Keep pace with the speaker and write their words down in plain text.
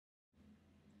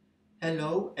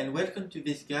Hello and welcome to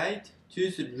this guide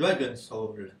to the Dragon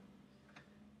Soul.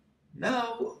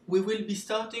 Now we will be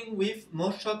starting with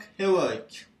Moshok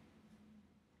Heroic.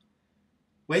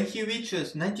 When he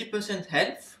reaches 90%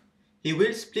 health, he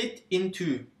will split in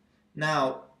two.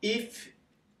 Now if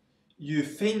you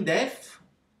feign death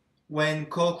when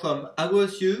Kor'krom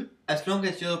aggroes you, as long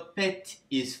as your pet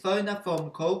is far enough from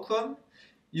Kor'krom,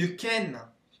 you can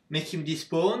make him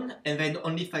despawn and then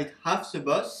only fight half the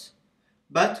boss.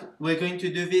 But we're going to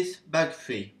do this bag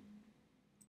free.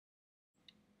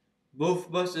 Both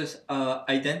bosses are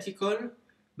identical,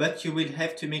 but you will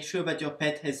have to make sure that your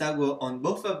pet has aggro on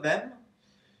both of them,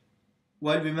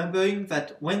 while remembering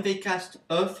that when they cast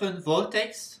Earthen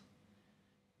Vortex,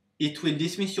 it will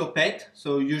dismiss your pet,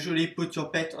 so usually put your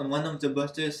pet on one of the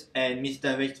bosses and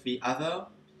misdirect the other.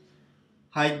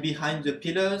 Hide behind the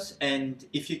pillars, and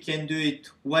if you can do it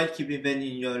while keeping them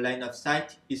in your line of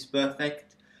sight, is perfect.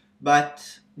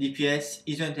 But DPS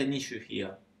isn't an issue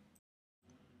here.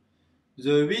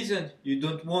 The reason you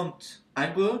don't want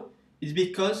aggro is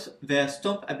because their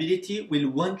stomp ability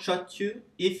will one-shot you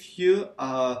if you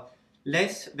are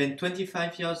less than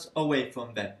 25 yards away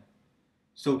from them.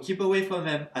 So keep away from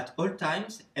them at all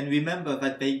times, and remember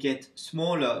that they get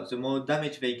smaller the more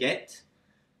damage they get.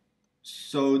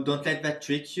 So don't let that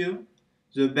trick you.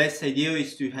 The best idea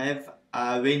is to have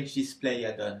a range display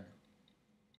add-on.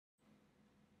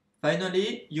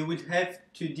 Finally, you will have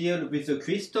to deal with the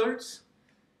crystals.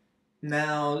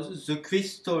 Now, the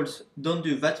crystals don't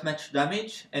do that much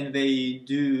damage, and they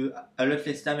do a lot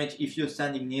less damage if you're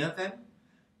standing near them.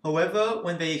 However,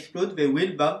 when they explode, they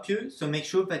will bump you, so make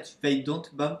sure that they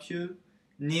don't bump you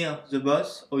near the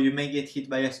boss, or you may get hit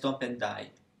by a stomp and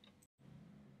die.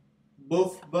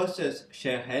 Both bosses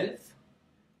share health.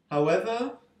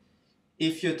 However,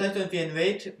 if you're tight on the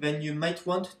enrage, then you might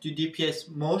want to DPS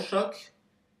more shock,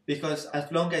 because as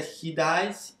long as he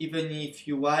dies, even if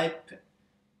you wipe,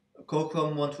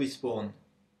 Kor'krom won't respawn.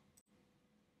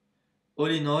 All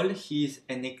in all, he is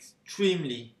an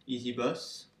extremely easy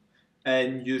boss,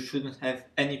 and you shouldn't have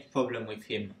any problem with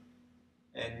him.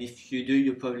 And if you do,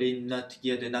 you're probably not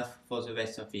geared enough for the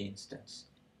rest of the instance.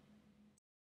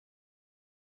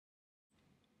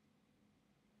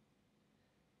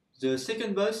 The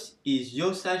second boss is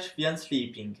Yor'sajh the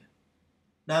Unsleeping.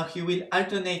 Now he will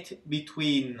alternate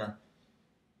between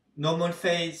normal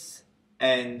phase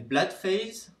and blood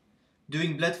phase.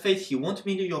 During blood phase he won't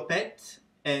melee your pet,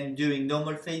 and during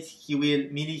normal phase he will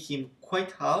melee him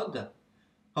quite hard.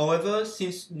 However,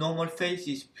 since normal phase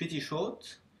is pretty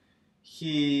short,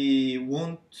 he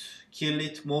won't kill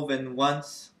it more than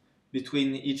once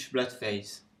between each blood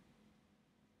phase.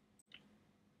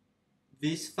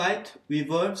 This fight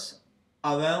revolves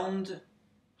around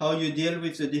how you deal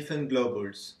with the different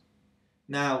globals.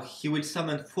 Now, he will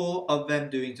summon 4 of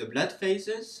them during the blood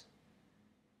phases,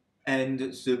 and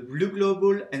the blue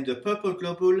global and the purple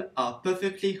global are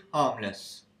perfectly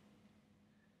harmless.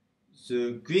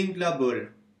 The green global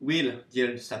will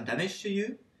deal some damage to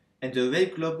you, and the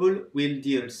red global will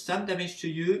deal some damage to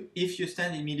you if you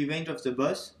stand in melee range of the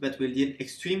boss, but will deal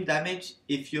extreme damage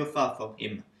if you're far from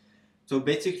him. So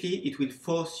basically it will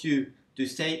force you to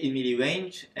stay in melee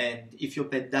range, and if your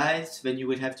pet dies, then you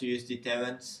will have to use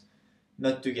deterrence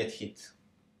not to get hit.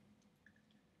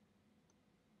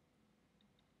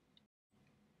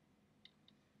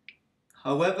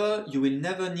 However, you will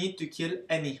never need to kill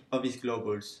any of these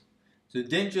globals. The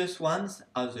dangerous ones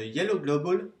are the yellow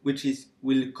global, which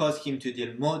will cause him to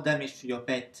deal more damage to your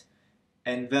pet,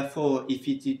 and therefore if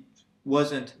it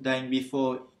wasn't dying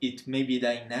before, it may be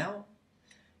dying now.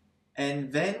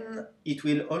 And then it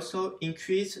will also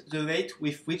increase the rate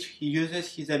with which he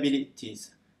uses his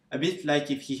abilities, a bit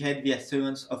like if he had the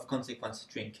Assurance of Consequence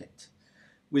trinket,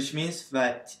 which means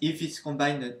that if it's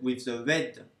combined with the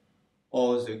red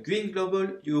or the green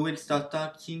global, you will start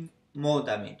taking more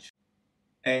damage.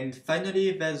 And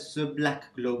finally there's the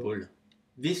black global.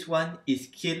 This one is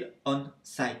kill on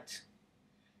sight.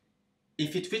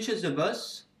 If it reaches the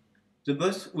boss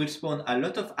will spawn a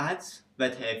lot of ads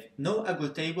that have no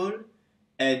aggro table,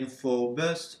 and for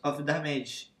bursts of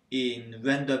damage in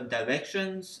random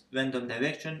direction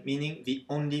meaning the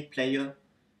only player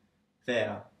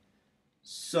there.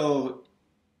 So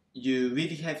you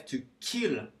really have to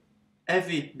kill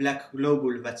every black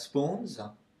global that spawns,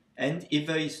 and if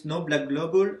there is no black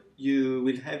global, you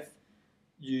will have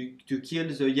to kill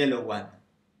the yellow one.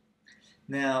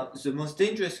 Now, the most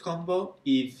dangerous combo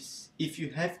is if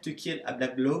you have to kill a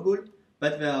black global,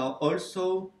 but there are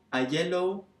also a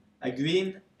yellow, a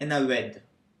green, and a red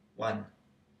one.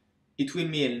 It will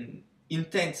mean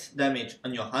intense damage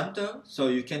on your hunter, so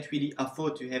you can't really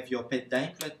afford to have your pet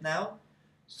dying right now.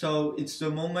 So it's the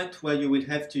moment where you will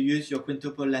have to use your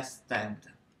quintuple last stand.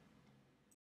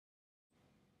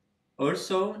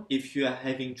 Also, if you are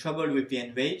having trouble with the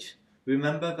enrage,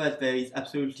 remember that there is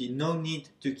absolutely no need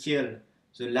to kill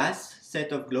the last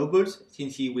set of globals,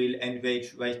 since he will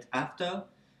enrage right after.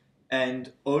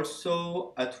 And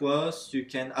also, at worst, you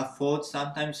can afford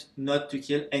sometimes not to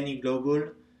kill any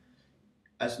global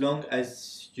as long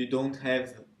as you don't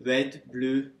have red,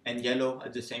 blue, and yellow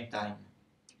at the same time.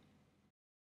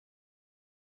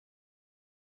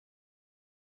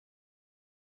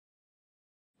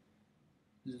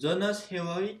 Zon'ozz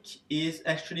Heroic is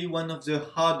actually one of the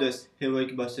hardest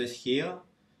heroic bosses here,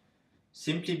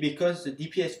 simply because the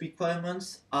DPS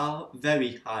requirements are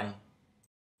very high.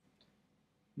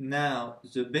 Now,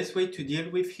 the best way to deal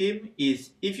with him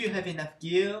is, if you have enough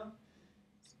gear,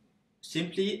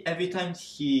 simply every time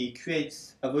he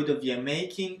creates a void of gear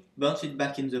making, bounce it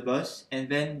back in the boss and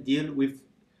then deal with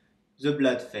the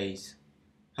blood phase.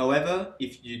 However,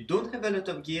 if you don't have a lot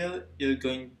of gear, you're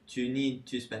going to need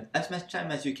to spend as much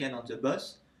time as you can on the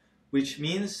boss, which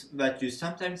means that you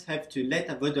sometimes have to let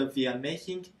a void of gear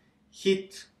making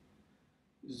hit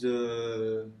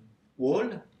the wall,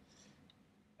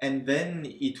 and then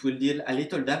it will deal a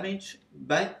little damage,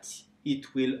 but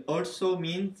it will also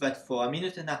mean that for a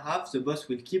minute and a half the boss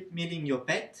will keep milling your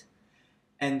pet,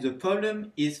 and the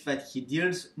problem is that he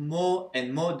deals more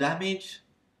and more damage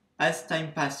as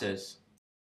time passes.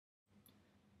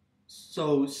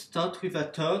 So start with a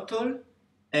turtle,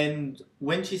 and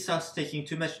when she starts taking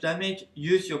too much damage,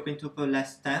 use your quintuple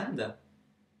last stand,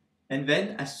 and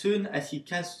then as soon as he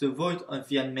casts the void of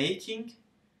the unmaking,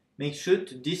 make sure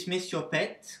to dismiss your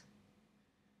pet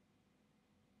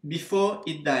before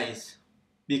it dies,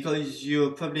 because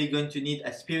you're probably going to need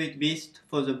a spirit beast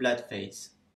for the blood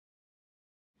phase.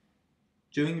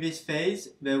 During this phase,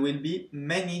 there will be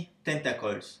many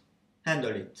tentacles.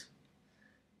 Handle it.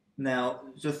 Now,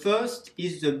 the first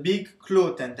is the big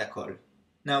claw tentacle.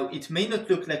 Now, it may not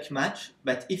look like much,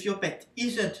 but if your pet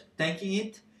isn't tanking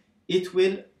it, it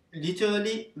will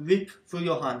literally rip through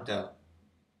your hunter.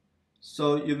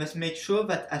 So you must make sure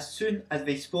that as soon as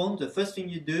they spawn, the first thing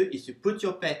you do is to put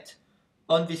your pet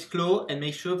on this claw and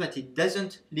make sure that it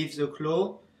doesn't leave the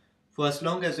claw for as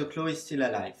long as the claw is still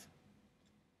alive.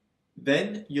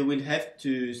 Then you will have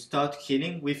to start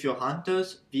killing with your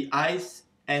hunters the eyes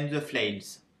and the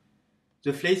flails.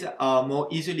 The flails are more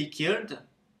easily killed,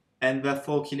 and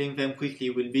therefore killing them quickly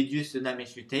will reduce the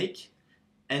damage you take,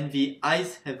 and the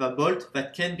eyes have a bolt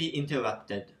that can be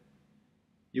interrupted.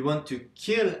 You want to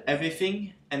kill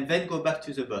everything and then go back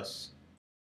to the boss.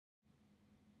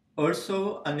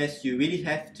 Also, unless you really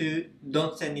have to,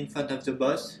 don't stand in front of the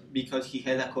boss because he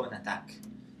has a cone attack.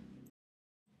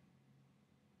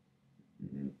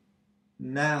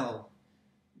 Now,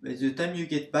 by the time you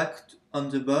get back on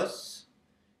the boss,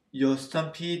 your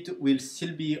Stampede will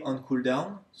still be on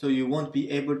cooldown, so you won't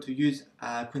be able to use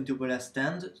a quintuple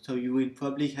stand, so you will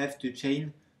probably have to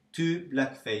chain 2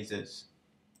 black phases.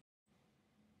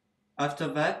 After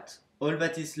that, all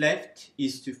that is left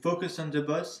is to focus on the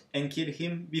boss and kill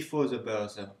him before the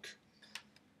berserk.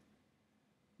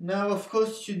 Now, of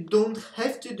course, you don't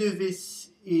have to do this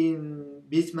in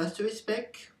Beast Mastery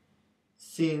spec,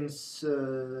 since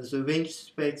the range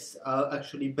specs are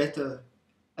actually better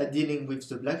at dealing with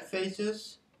the black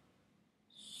phases.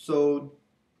 So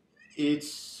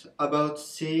it's about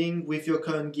seeing with your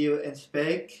current gear and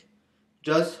spec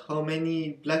just how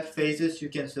many black phases you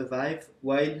can survive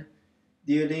while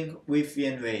dealing with the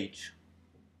enrage.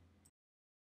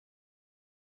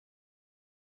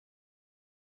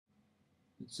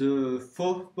 The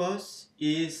fourth boss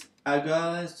is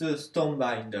Hagara the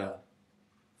Stormbinder.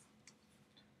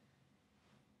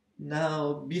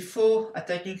 Now, before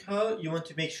attacking her, you want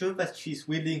to make sure that she's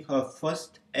wielding her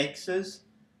frost axes,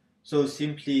 so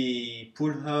simply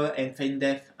pull her and feign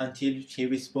death until she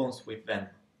responds with them.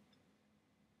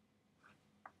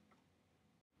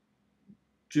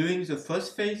 During the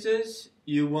first phases,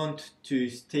 you want to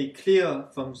stay clear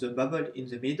from the bubble in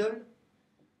the middle,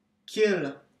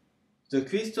 kill the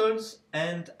crystals,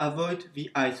 and avoid the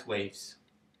ice waves.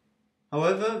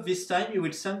 However, this time you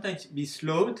will sometimes be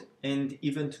slowed and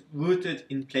even rooted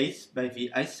in place by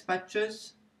the ice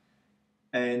patches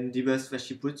and the burst that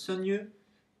she puts on you.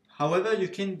 However, you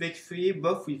can break free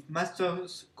both with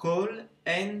Master's Call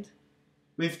and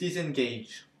with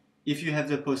Disengage, if you have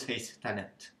the post haste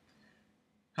talent.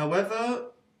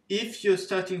 However, if you're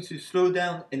starting to slow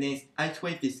down and an ice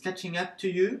wave is catching up to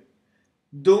you,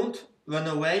 don't run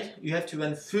away, you have to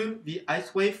run through the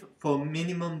ice wave for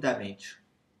minimum damage.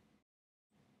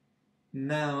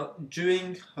 Now,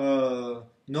 during her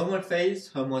normal phase,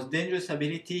 her most dangerous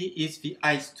ability is the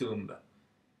Ice Tomb.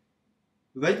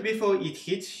 Right before it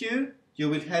hits you, you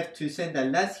will have to send a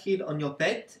last heal on your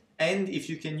pet, and if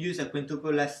you can use a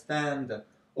quintuple last stand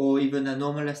or even a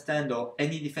normal last stand or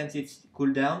any defensive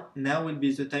cooldown, now will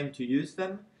be the time to use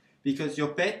them, because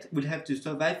your pet will have to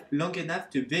survive long enough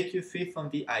to break you free from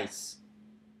the ice.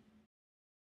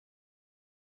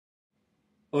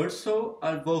 Also,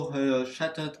 although her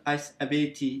Shattered Ice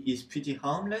ability is pretty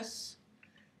harmless,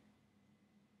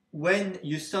 when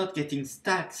you start getting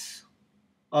stacks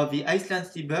of the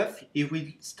Iceland's debuff, it will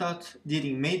start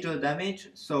dealing major damage,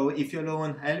 so if you're low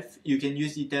on health, you can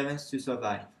use deterrence to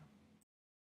survive.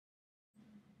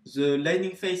 The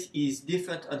lightning phase is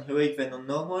different on heroic than on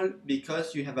normal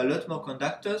because you have a lot more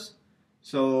conductors,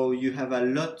 so you have a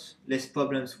lot less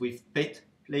problems with pet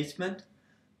placement.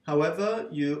 However,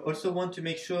 you also want to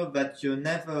make sure that you're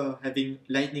never having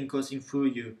lightning coursing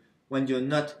through you when you're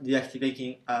not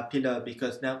deactivating a pillar,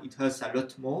 because now it hurts a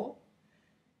lot more.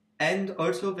 And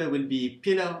also there will be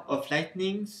pillar of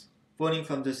lightnings falling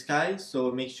from the sky,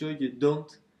 so make sure you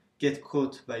don't get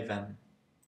caught by them.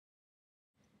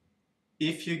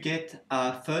 If you get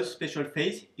a first special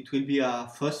phase, it will be a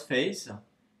first phase,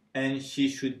 and she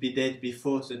should be dead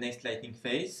before the next lightning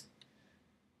phase.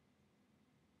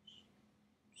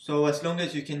 So as long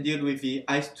as you can deal with the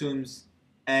ice tombs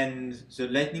and the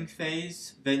lightning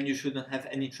phase, then you shouldn't have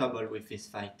any trouble with this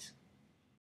fight.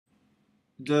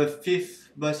 The fifth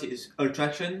boss is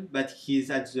Ultraction, but he's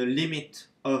at the limit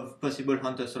of possible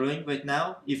Hunter throwing right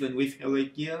now, even with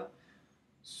heroic gear.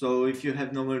 So if you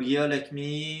have normal gear like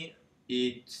me,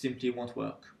 it simply won't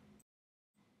work.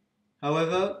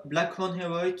 However, Blackhorn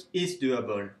heroic is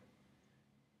doable.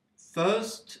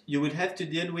 First, you will have to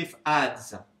deal with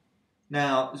ads.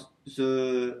 Now,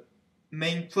 the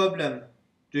main problem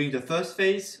during the first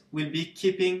phase will be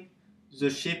keeping the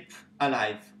ship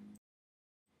alive.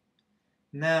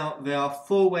 Now, there are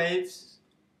 4 waves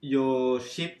your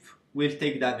ship will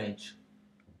take damage.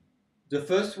 The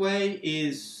first way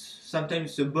is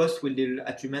sometimes the boss will deal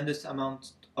a tremendous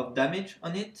amount of damage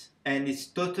on it, and it's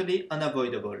totally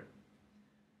unavoidable.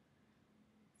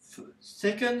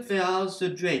 Second, there are the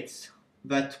drakes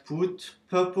that put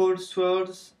purple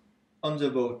swirls on the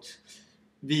boat.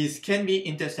 These can be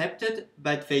intercepted,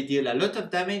 but they deal a lot of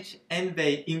damage and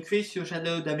they increase your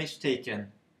shadow damage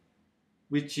taken,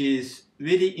 which is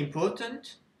really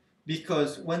important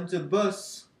because when the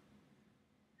boss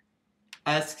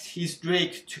asks his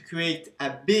drake to create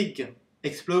a big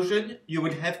explosion, you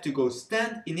will have to go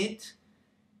stand in it,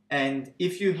 and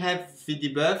if you have the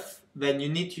debuff, then you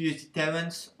need to use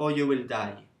deterrence or you will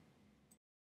die.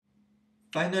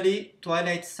 Finally,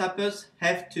 Twilight Sappers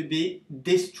have to be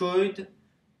destroyed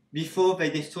before they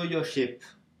destroy your ship.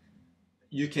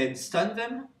 You can stun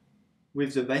them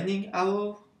with the binding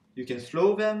arrow, you can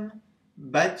slow them,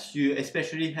 but you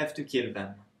especially have to kill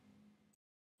them.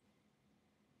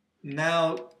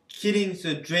 Now, killing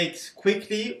the drakes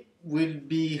quickly will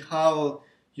be how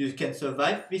you can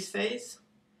survive this phase.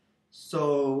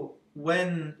 So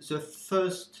when the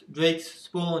first drakes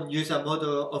spawn, use a Mother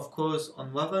of Course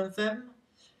on one of them.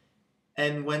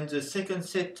 And when the second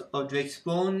set of drakes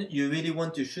spawn, you really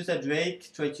want to shoot a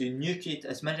drake, try to nuke it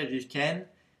as much as you can,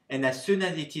 and as soon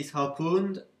as it is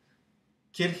harpooned,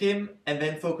 kill him and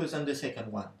then focus on the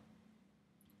second one.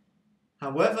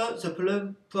 However,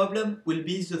 the problem will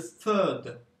be the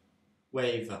third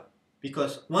wave,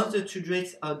 because once the 2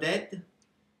 drakes are dead,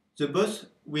 the boss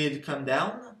will come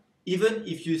down, even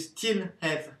if you still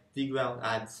have the ground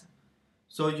ads.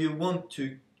 So you want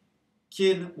to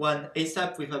kill one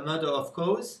ASAP with a Murder of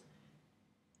Cause,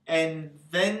 and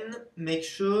then make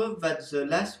sure that the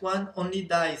last one only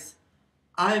dies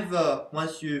either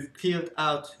once you've cleared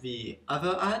out the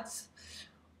other ads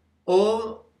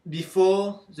or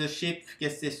before the ship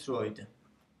gets destroyed.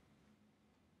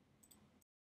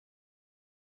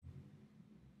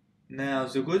 Now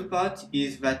the good part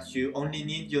is that you only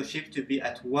need your ship to be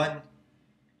at 1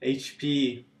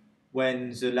 HP when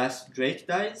the last drake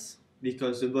dies,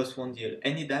 because the boss won't deal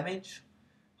any damage.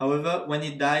 However, when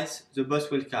it dies, the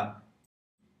boss will come.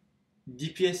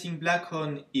 DPSing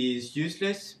Blackhorn is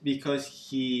useless because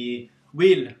he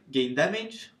will gain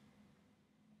damage,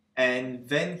 and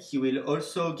then he will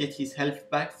also get his health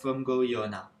back from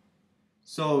Goriona.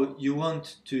 So you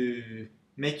want to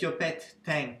make your pet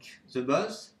tank the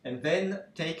boss and then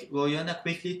take Goriona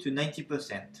quickly to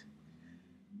 90%.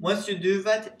 Once you do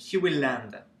that, he will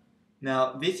land.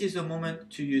 Now this is the moment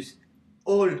to use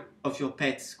all of your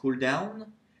pets cooldown,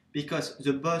 because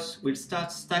the boss will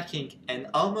start stacking an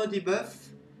armor debuff,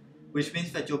 which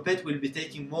means that your pet will be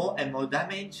taking more and more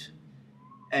damage,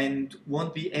 and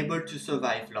won't be able to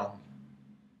survive long.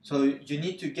 So you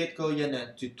need to get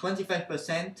Coriander to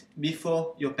 25%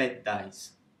 before your pet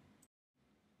dies.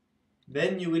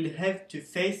 Then you will have to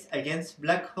face against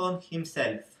Blackhorn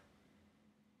himself.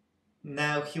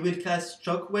 Now he will cast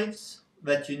shockwaves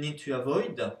that you need to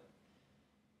avoid,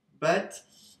 but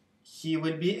he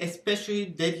will be especially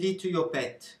deadly to your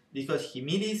pet because he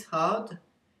melees hard.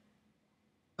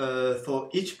 For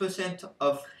each percent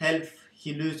of health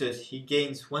he loses, he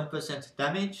gains 1%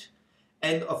 damage,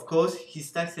 and of course he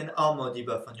stacks an armor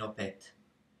debuff on your pet.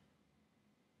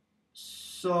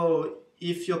 So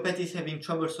if your pet is having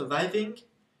trouble surviving,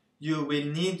 you will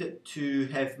need to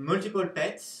have multiple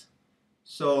pets,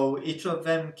 so each of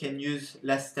them can use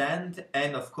Last Stand,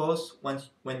 and of course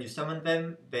when you summon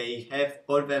them, they have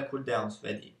all their cooldowns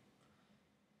ready.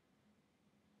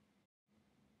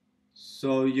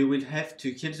 So you will have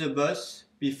to kill the boss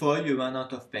before you run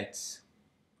out of pets.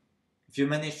 If you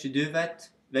manage to do that,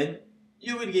 then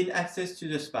you will gain access to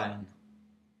the spine.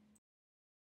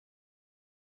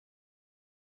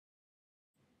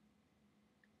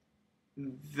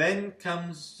 Then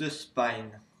comes the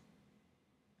spine.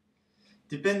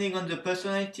 Depending on the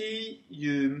personality,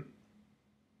 you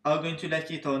are going to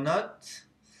like it or not.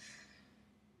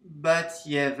 But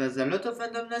yeah, there's a lot of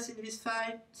randomness in this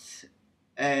fight,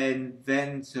 and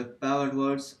then the barrel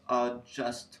rolls are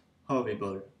just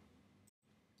horrible.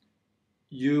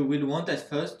 You will want at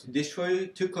first to destroy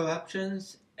 2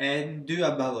 corruptions and do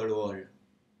a barrel roll.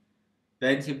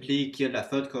 Then simply kill a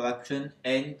 3rd corruption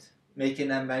and make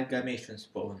an amalgamation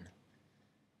spawn.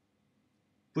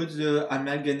 Put the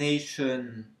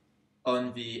amalgamation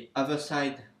on the other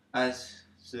side as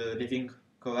the living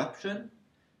corruption,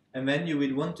 and then you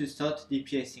will want to start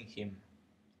DPSing him.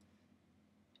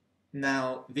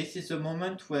 Now, this is the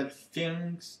moment where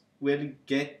things will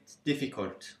get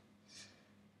difficult,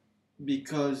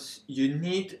 because you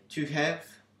need to have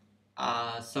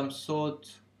some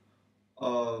sort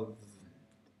of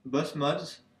boss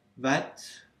mods that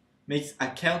makes a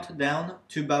countdown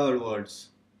to barrel rolls,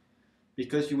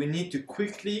 because you will need to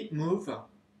quickly move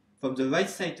from the right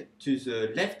side to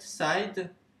the left side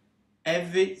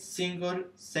every single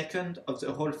second of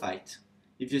the whole fight.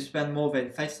 If you spend more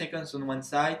than 5 seconds on one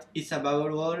side, it's a barrel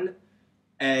roll,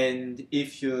 and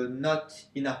if you're not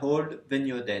in a hold, then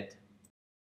you're dead.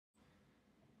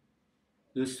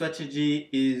 The strategy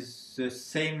is the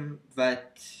same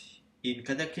that in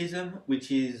Cataclysm, which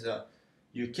is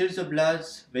you kill the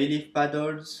bloods, they leave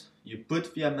paddles, you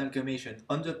put the amalgamation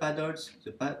on the paddles,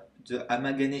 the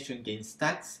amalgamation gains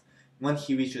stacks. Once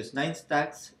he reaches 9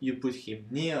 stacks, you put him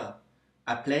near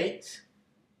a plate,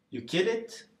 you kill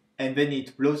it, and then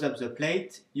it blows up the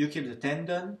plate, you kill the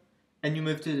tendon, and you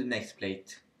move to the next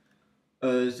plate.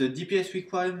 The DPS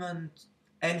requirement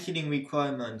and healing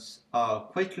requirements are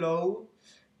quite low.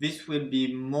 This will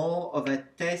be more of a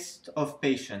test of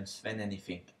patience than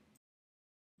anything.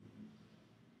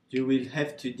 You will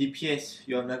have to DPS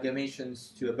your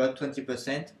amalgamations to about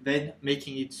 20%, then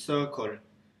making it circle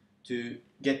to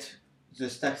get the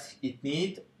stacks it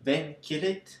needs, then kill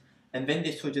it, and then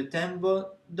destroy the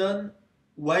tendon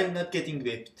while not getting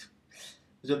gripped.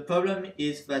 The problem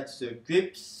is that the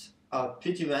grips are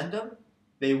pretty random.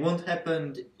 They won't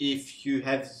happen if you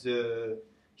have the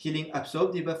healing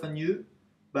absorb debuff on you,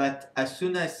 but as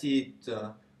soon as it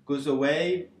goes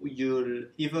away, you'll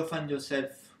either find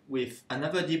yourself with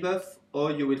another debuff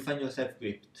or you will find yourself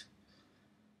gripped.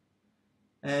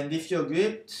 And if you're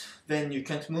gripped, then you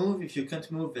can't move. If you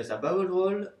can't move, there's a barrel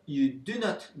roll. You do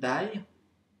not die.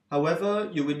 However,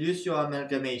 you will lose your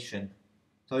amalgamation.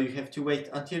 So you have to wait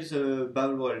until the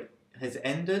barrel roll has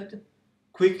ended.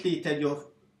 Quickly tell your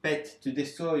pet to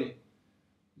destroy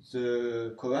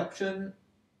the corruption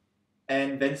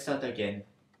and then start again.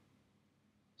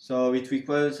 So it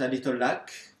requires a little luck,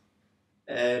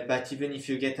 but even if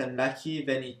you get unlucky,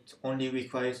 then it only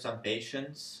requires some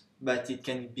patience. But it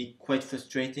can be quite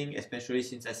frustrating, especially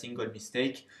since a single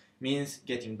mistake means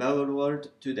getting barrel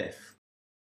rolled to death.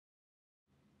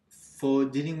 For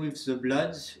dealing with the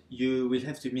bloods, you will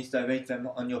have to misdirect them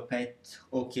on your pet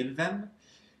or kill them.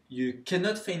 You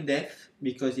cannot feign death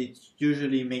because it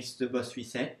usually makes the boss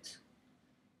reset.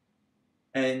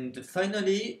 And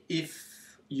finally, if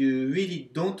you really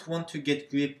don't want to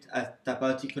get gripped at a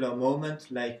particular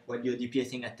moment, like while you're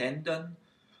DPSing a tendon,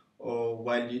 or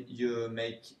while you're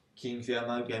making the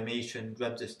amalgamation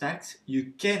grab the stacks,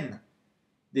 you can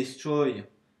destroy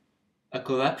a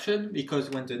corruption, because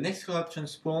when the next corruption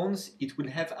spawns, it will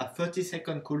have a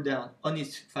 30-second cooldown on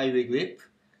its fiery grip,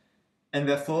 and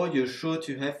therefore you're sure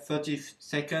to have 30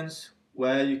 seconds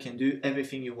where you can do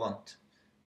everything you want.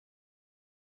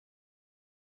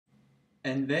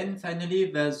 And then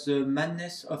finally there's the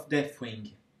Madness of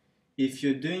Deathwing. If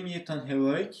you're doing it on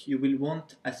Heroic, you will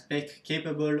want a spec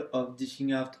capable of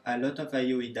dishing out a lot of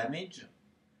AoE damage.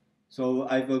 So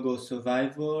either go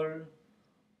Survival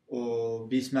or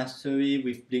Beast Mastery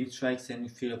with Blink Strikes and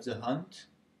Feel of the Hunt,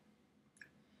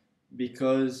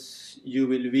 because you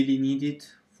will really need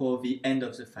it for the end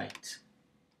of the fight.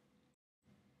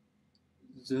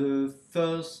 The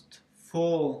first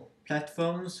 4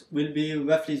 platforms will be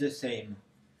roughly the same.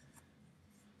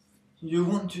 You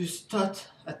want to start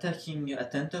attacking a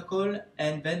tentacle,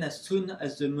 and then as soon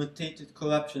as the mutated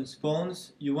corruption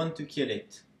spawns, you want to kill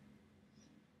it.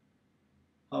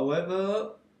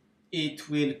 However, it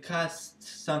will cast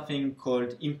something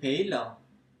called Impale,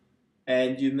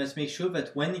 and you must make sure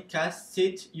that when it casts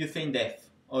it, you feign death,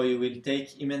 or you will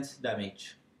take immense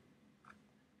damage.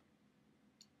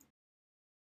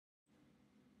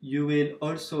 You will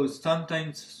also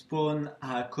sometimes spawn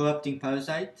a corrupting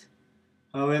parasite.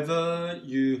 However,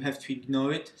 you have to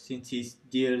ignore it since it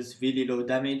deals really low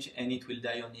damage and it will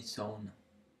die on its own.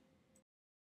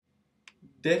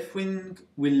 Deathwing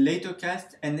will later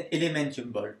cast an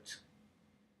Elementium Bolt.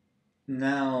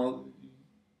 Now,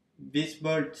 this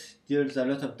bolt deals a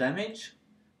lot of damage.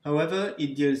 However,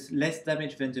 it deals less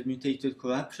damage than the Mutated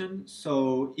Corruption,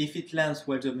 so if it lands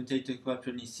while the Mutated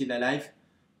Corruption is still alive,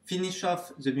 finish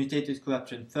off the Mutated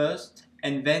Corruption first,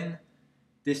 and then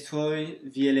destroy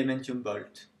the Elementium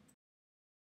Bolt.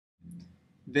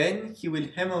 Then he will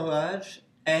Hemorrhage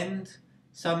and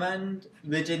summon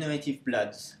Regenerative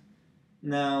Bloods.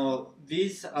 Now,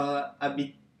 these are a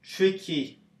bit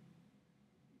tricky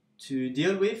to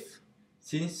deal with,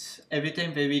 since every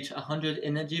time they reach 100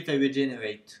 energy, they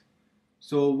regenerate.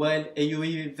 So while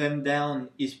AoE them down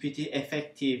is pretty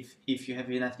effective if you have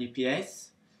enough DPS,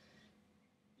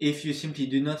 if you simply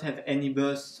do not have any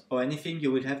bursts or anything,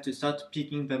 you will have to start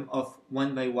picking them off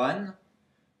one by one,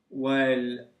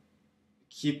 while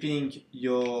keeping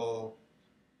your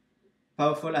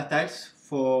powerful attacks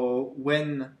for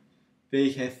when they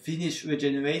have finished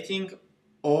regenerating,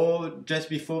 or just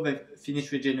before they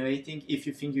finish regenerating if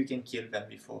you think you can kill them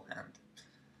beforehand.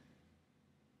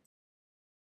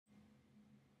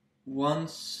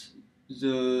 Once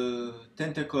the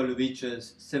tentacle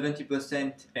reaches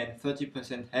 70% and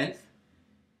 30% health,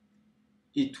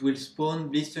 it will spawn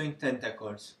blistering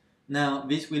tentacles. Now,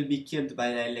 this will be killed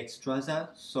by Alexstrasza,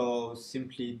 so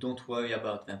simply don't worry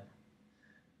about them.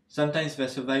 Sometimes they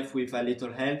survive with a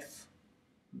little health,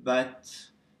 but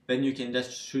then you can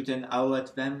just shoot an arrow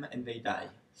at them and they die.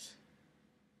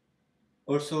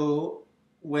 Also,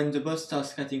 when the boss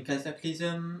starts casting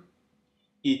Cataclysm,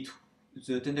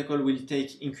 the tentacle will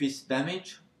take increased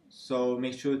damage, so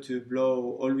make sure to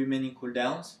blow all remaining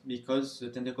cooldowns, because the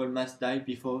tentacle must die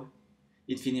before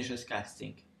it finishes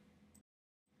casting.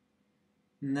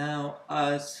 Now,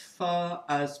 as far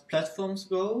as platforms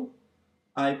go,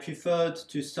 I preferred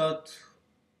to start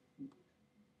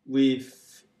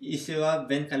with Ysera,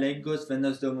 then Calegos, then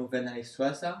Nosdomu, then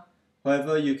Alexstrasza.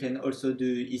 However, you can also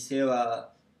do Ysera,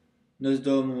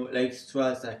 Nosdomu,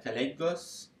 Alexstrasza,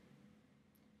 Calegos.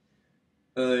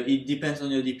 It depends on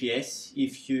your DPS.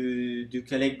 If you do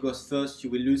Calegos first, you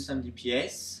will lose some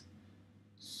DPS.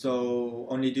 So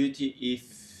only do it if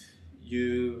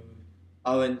you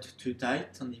aren't too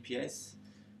tight on DPS.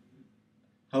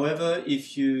 However,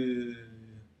 if you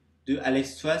do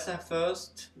Alexstrasza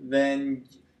first, then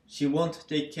she won't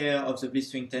take care of the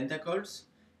blistering tentacles,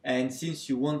 and since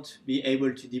you won't be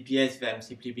able to DPS them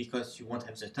simply because you won't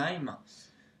have the time,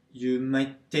 you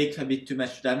might take a bit too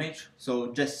much damage.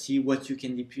 So just see what you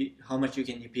can how much you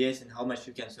can DPS and how much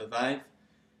you can survive,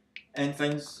 and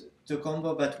find the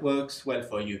combo that works well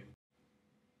for you.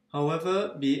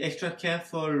 However, be extra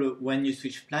careful when you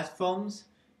switch platforms,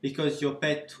 because your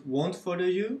pet won't follow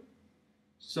you,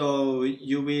 so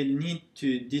you will need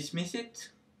to dismiss it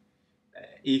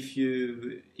if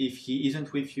he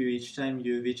isn't with you each time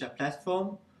you reach a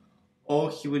platform, or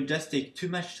he will just take too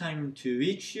much time to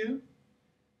reach you,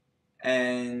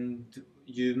 and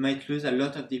you might lose a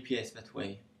lot of DPS that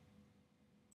way.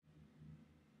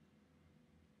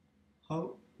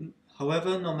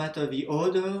 However, no matter the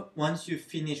order, once you've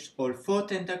finished all 4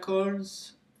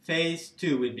 tentacles, phase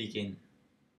 2 will begin.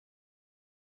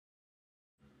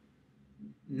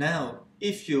 Now,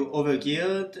 if you're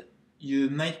overgeared,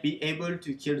 you might be able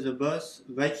to kill the boss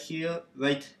right here,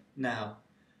 right now.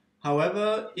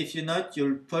 However, if you're not,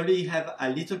 you'll probably have a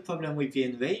little problem with the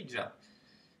enrage,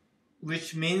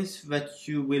 which means that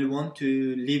you will want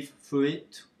to live through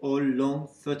it all long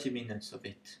 30 minutes of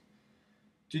it.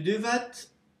 To do that,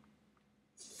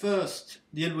 first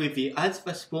deal with the ads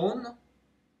that spawn.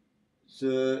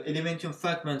 The elementum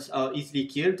fragments are easily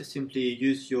killed. Simply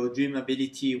use your dream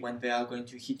ability when they are going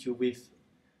to hit you with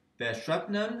their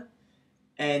shrapnel.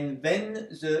 And then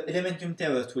the elementum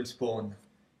terrors will spawn.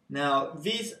 Now,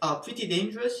 these are pretty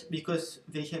dangerous because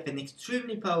they have an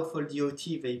extremely powerful DOT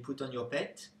they put on your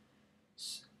pet.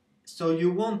 So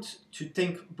you want to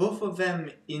tank both of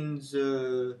them in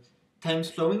the time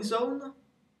slowing zone,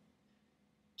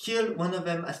 kill one of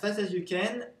them as fast as you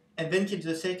can, and then kill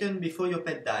the second before your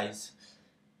pet dies.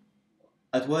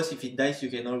 At worst, if it dies, you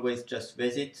can always just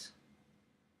raise it,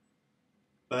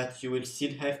 but you will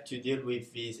still have to deal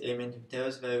with these elemental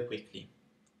terrors very quickly.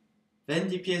 Then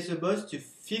DPS the boss to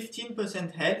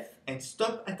 15% health and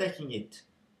stop attacking it.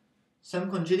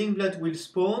 Some congealing blood will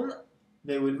spawn,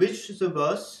 they will reach the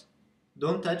boss,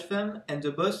 don't touch them, and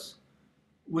the boss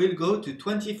will go to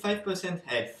 25%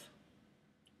 health.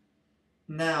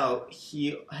 Now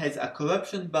he has a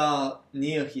corruption bar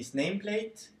near his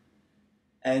nameplate,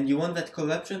 and you want that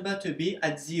corruption bar to be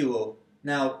at 0.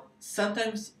 Now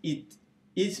sometimes it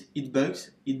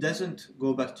bugs, it doesn't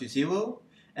go back to 0,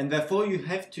 and therefore you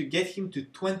have to get him to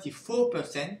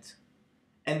 24%,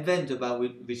 and then the bar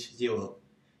will reach 0.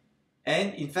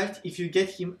 And in fact, if you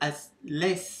get him as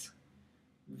less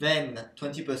than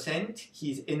 20%,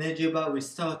 his energy bar will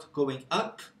start going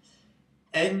up,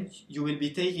 and you will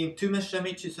be taking too much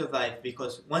damage to survive,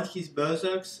 because once he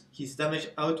berserks, his damage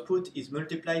output is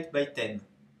multiplied by 10.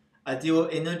 At 0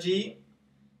 energy,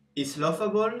 it's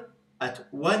laughable. At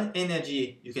 1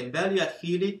 energy, you can barely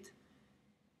heal it,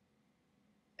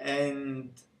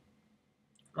 and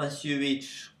once you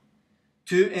reach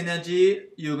 2 energy,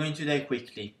 you're going to die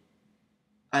quickly.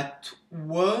 At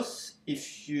worst,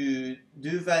 if you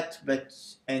do that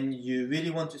and you really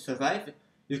want to survive,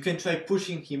 you can try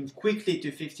pushing him quickly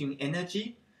to 15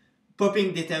 energy,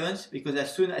 popping deterrence, because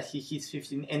as soon as he hits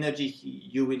 15 energy,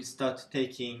 you will start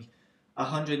taking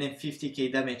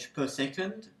 150k damage per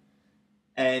second,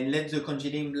 and let the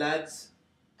congealing bloods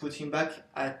put him back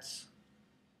at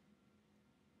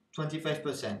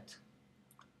 25%.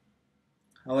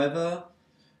 However,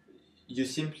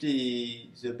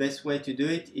 the best way to do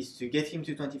it is to get him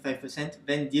to 25%,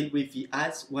 then deal with the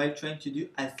adds while trying to do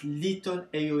as little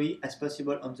AoE as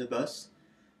possible on the boss,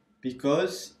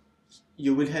 because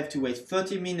you will have to wait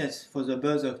 30 minutes for the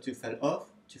berserk to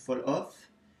fall off,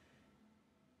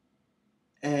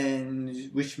 and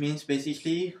which means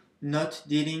basically not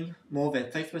dealing more than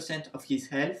 5% of his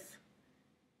health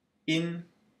in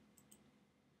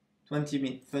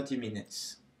 30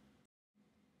 minutes.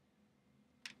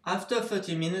 After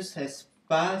 30 minutes has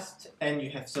passed and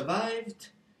you have survived,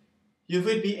 you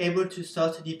will be able to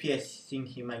start DPSing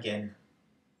him again.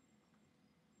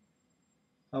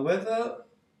 However,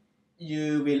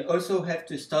 you will also have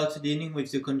to start dealing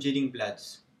with the congealing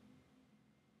bloods.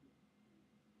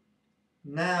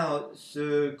 Now,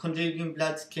 the congealing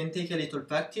bloods can take a little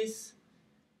practice.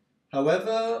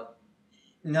 However,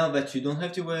 now that you don't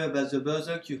have to worry about the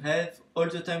berserk, you have all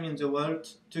the time in the world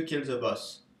to kill the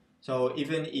boss. So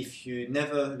even if you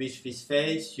never reach this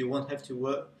phase, you won't have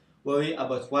to worry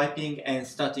about wiping and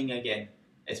starting again,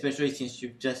 especially since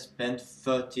you've just spent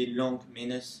 30 long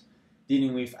minutes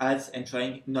dealing with adds and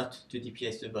trying not to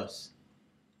DPS the boss.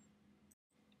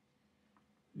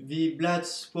 The bloods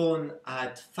spawn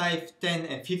at 5, 10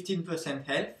 and 15%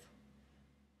 health.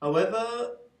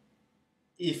 However,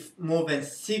 if more than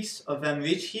 6 of them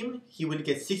reach him, he will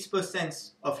get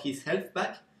 6% of his health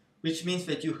back, which means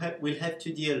that you will have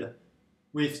to deal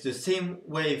with the same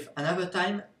wave another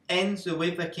time and the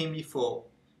wave that came before.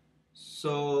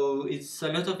 So it's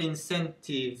a lot of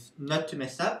incentive not to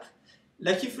mess up.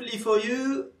 Luckily for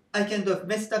you, I kind of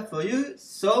messed up for you,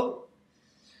 so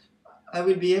I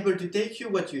will be able to take you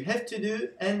what you have to do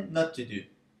and not to do.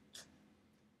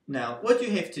 Now, what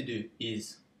you have to do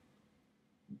is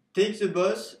take the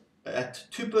boss at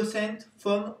 2%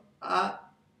 from a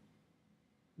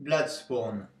blood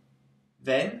spawn.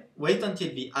 Then wait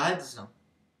until the adds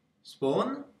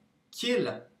spawn,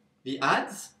 kill the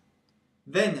adds,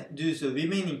 then do the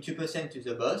remaining 2% to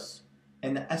the boss,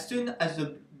 and as soon as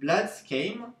the bloods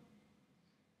came,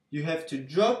 you have to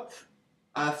drop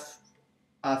a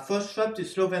force trap to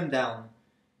slow them down.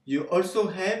 You also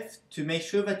have to make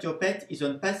sure that your pet is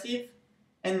on passive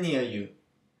and near you.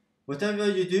 Whatever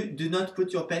you do, do not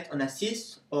put your pet on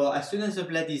assist, or as soon as the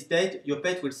blood is dead, your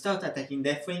pet will start attacking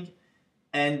Deathwing,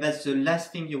 and that's the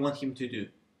last thing you want him to do,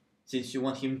 since you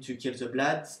want him to kill the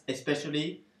bloods,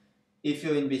 especially if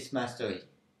you're in Beast Mastery.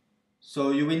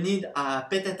 So you will need a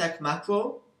pet attack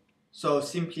macro, so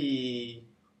simply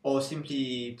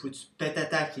put pet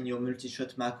attack in your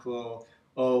multi-shot macro,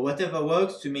 or whatever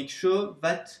works to make sure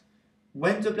that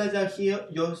when the bloods are here,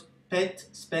 your pet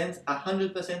spends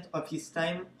 100% of his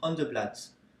time on the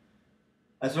bloods.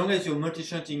 As long as you're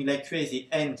multi-shotting like crazy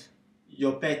and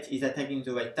your pet is attacking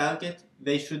the right target,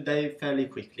 they should die fairly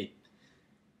quickly.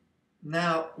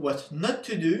 Now, what not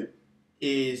to do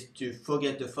is to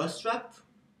forget the frost trap,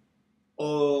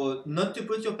 or not to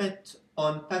put your pet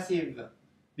on passive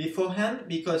beforehand,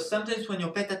 because sometimes when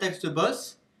your pet attacks the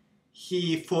boss,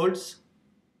 he falls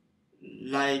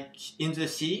like in the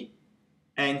sea,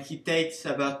 and he takes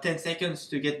about 10 seconds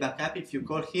to get back up if you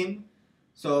call him,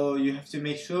 so you have to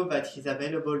make sure that he's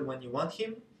available when you want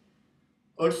him.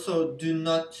 Also, do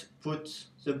not put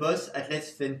the boss at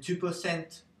less than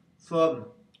 2% from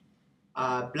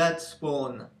blood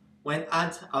spawn when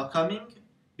ads are coming,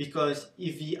 because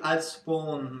if the ads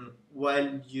spawn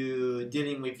while you're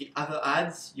dealing with the other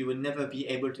ads, you will never be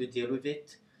able to deal with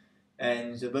it,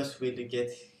 and the boss will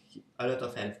get a lot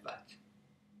of health back.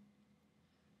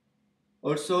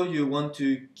 Also, you want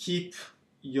to keep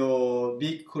your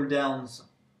big cooldowns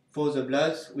for the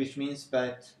bloods, which means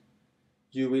that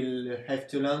you will have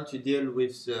to learn to deal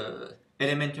with the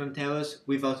elemental terrors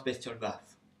without bestial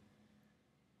wrath.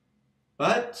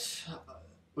 But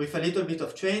with a little bit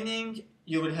of training,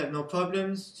 you will have no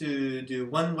problems to do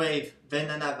one wave, then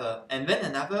another,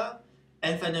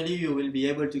 and finally you will be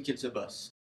able to kill the boss.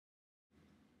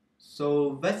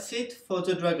 So that's it for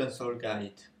the Dragon Soul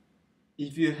guide.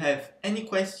 If you have any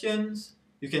questions,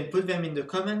 you can put them in the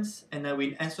comments and I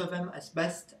will answer them as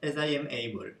best as I am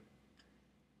able.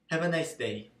 Have a nice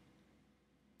day.